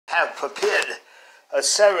have prepared a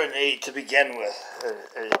serenade to begin with,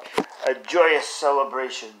 a joyous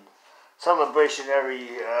celebratory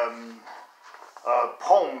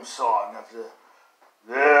poem song of the.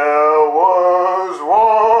 There was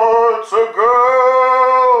once a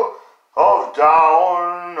girl of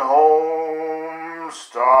down-home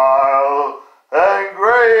style and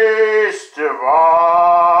grace divine.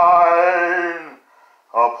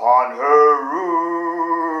 Upon her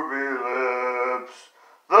ruby lips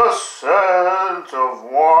the scent of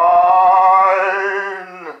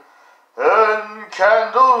wine, and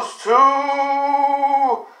candles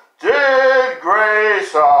too did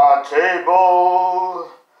grace our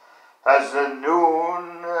table, as the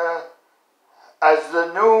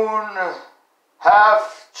noon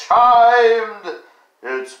half chimed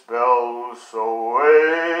its bells so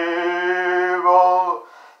able.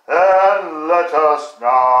 And let us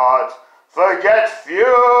not forget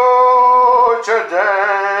future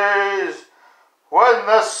days, when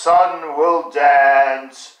the sun will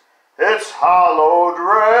dance its hallowed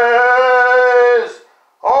rays.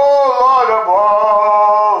 O Lord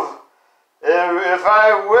above, if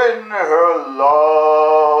I win her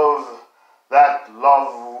love, that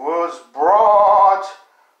love was brought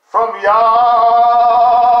from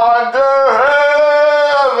yonder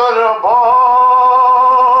heaven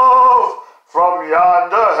above, from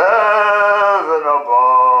yonder heaven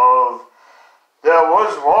above. There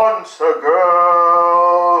was once a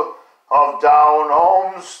girl of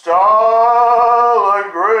down-home style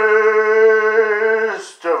and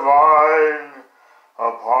grace divine.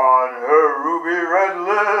 Upon her ruby red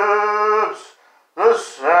lips the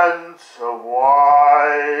scent of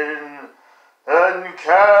wine, and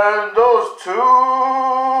candles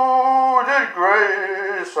too did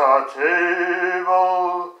grace our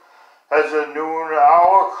table, as the noon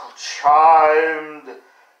hour chimed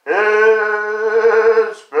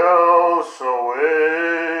its bell so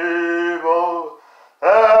able.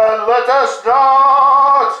 And let us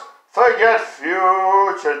not forget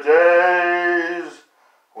future days,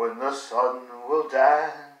 when the sun will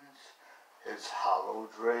dance its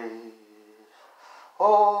hallowed rays.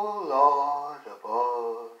 O Lord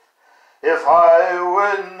above, if I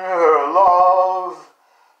win her love,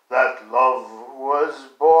 that love was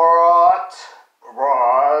brought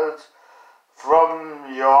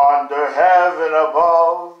from yonder heaven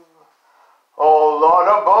above. O Lord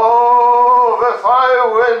above, if I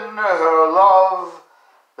win her love,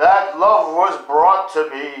 that love was brought to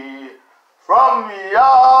me from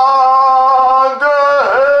yonder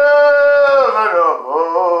heaven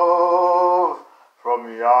above, from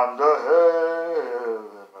yonder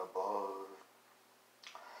heaven above.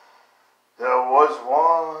 There was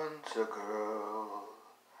once a girl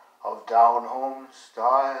of down-home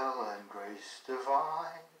style and grace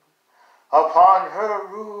divine. Upon her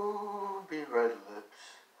ruby red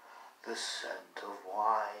lips the scent of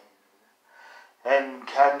wine, and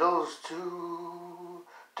candles too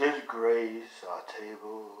did grace our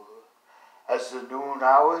table, as the noon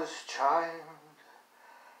hours chimed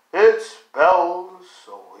its bells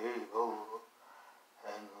so able.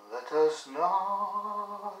 And let us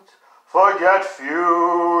not forget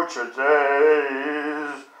future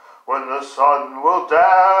days, when the sun will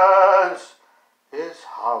dance its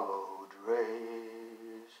hallowed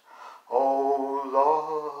rays. O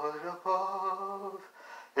Lord above,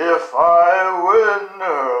 if I win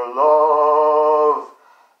her love,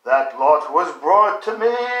 that lot was brought to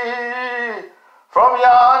me from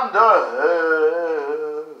yonder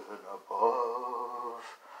heaven above,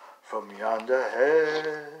 from yonder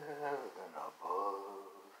heaven above.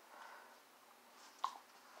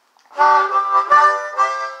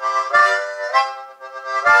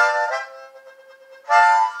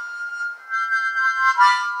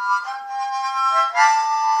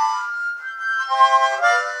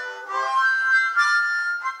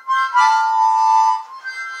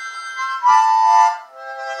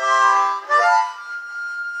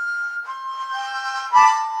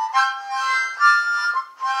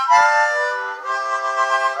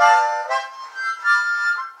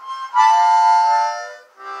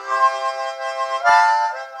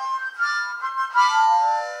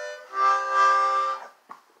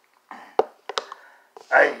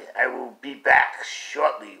 I will be back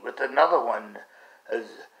shortly with another one, as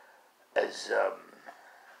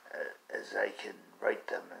I can write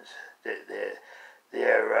them. As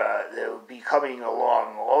they'll be coming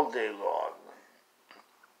along all day long.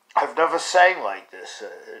 I've never sang like this.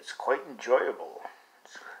 It's quite enjoyable.